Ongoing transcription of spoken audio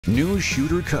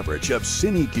Newsshooter coverage of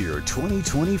Cine Gear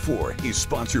 2024 is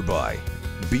sponsored by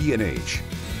B&H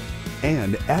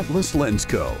and Atlas Lens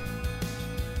Co.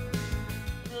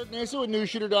 Eric Nason with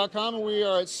Newsshooter.com, and we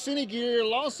are at Cine Gear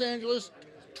Los Angeles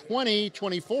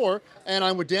 2024, and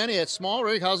I'm with Danny at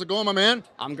SmallRig. How's it going, my man?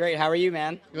 I'm great. How are you,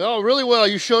 man? Oh, really well.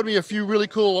 You showed me a few really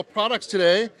cool products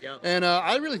today, Yep. and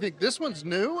I really think this one's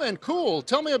new and cool.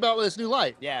 Tell me about this new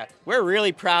light. Yeah, we're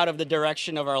really proud of the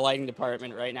direction of our lighting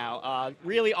department right now.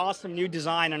 Really awesome new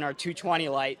design on our 220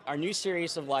 light, our new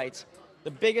series of lights.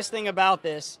 The biggest thing about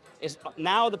this is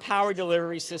now the power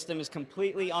delivery system is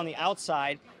completely on the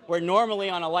outside, where normally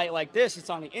on a light like this,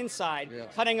 it's on the inside,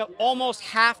 cutting up almost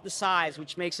half the size,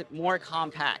 which makes it more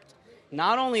compact.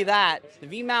 Not only that, the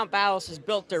V-mount ballast is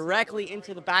built directly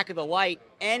into the back of the light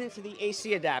and into the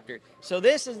AC adapter. So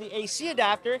this is the AC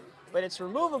adapter, but it's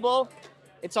removable.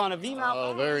 It's on a V-mount.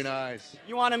 Oh, very nice.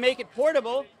 You want to make it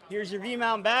portable, here's your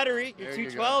V-mount battery, your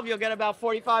 212. You'll get about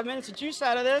 45 minutes of juice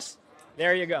out of this.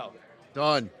 There you go.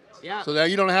 Done. Yeah. So that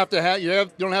you don't have to have you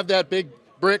don't have that big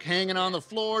brick hanging on the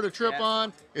floor to trip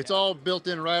on. It's all built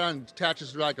in right on,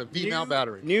 attaches to like a V-mount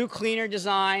battery. New, cleaner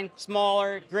design,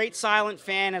 smaller, great silent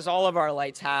fan, as all of our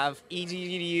lights have.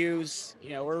 Easy to use.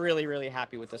 You know, we're really, really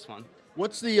happy with this one.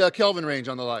 What's the Kelvin range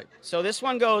on the light? So this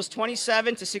one goes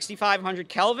 27 to 6,500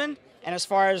 Kelvin. And as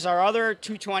far as our other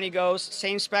 220 goes,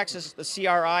 same specs as the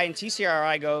CRI and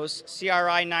TCRI goes,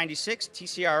 CRI 96,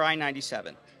 TCRI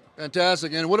 97.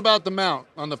 Fantastic. And what about the mount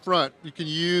on the front? You can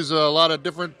use a lot of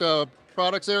different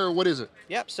products there, or what is it?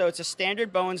 Yep, so it's a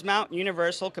standard Bones mount,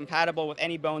 universal, compatible with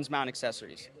any Bones mount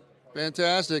accessories.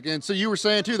 Fantastic. And so you were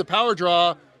saying too, the power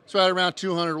draw is right around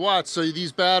 200 watts. So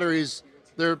these batteries,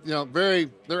 they're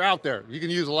they're out there. You can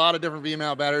use a lot of different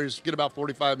V-mount batteries, get about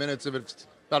 45 minutes if it's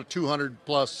about 200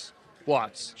 plus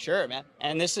watts. Sure, man.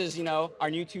 And this is, our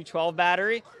new 212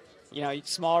 battery.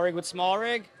 SmallRig with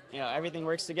SmallRig. Everything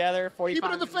works together. 45.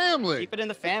 Keep it in the family. Keep it in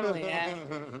the family, yeah.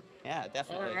 Yeah,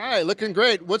 definitely. All right, looking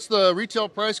great. What's the retail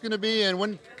price going to be, and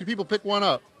when can people pick one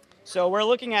up? So we're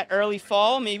looking at early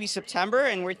fall, maybe September,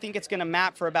 and we think it's going to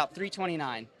map for about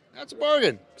 $329. That's a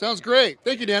bargain. Sounds great.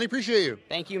 Thank you, Danny. Appreciate you.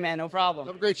 Thank you, man. No problem.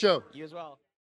 Have a great show. You as well.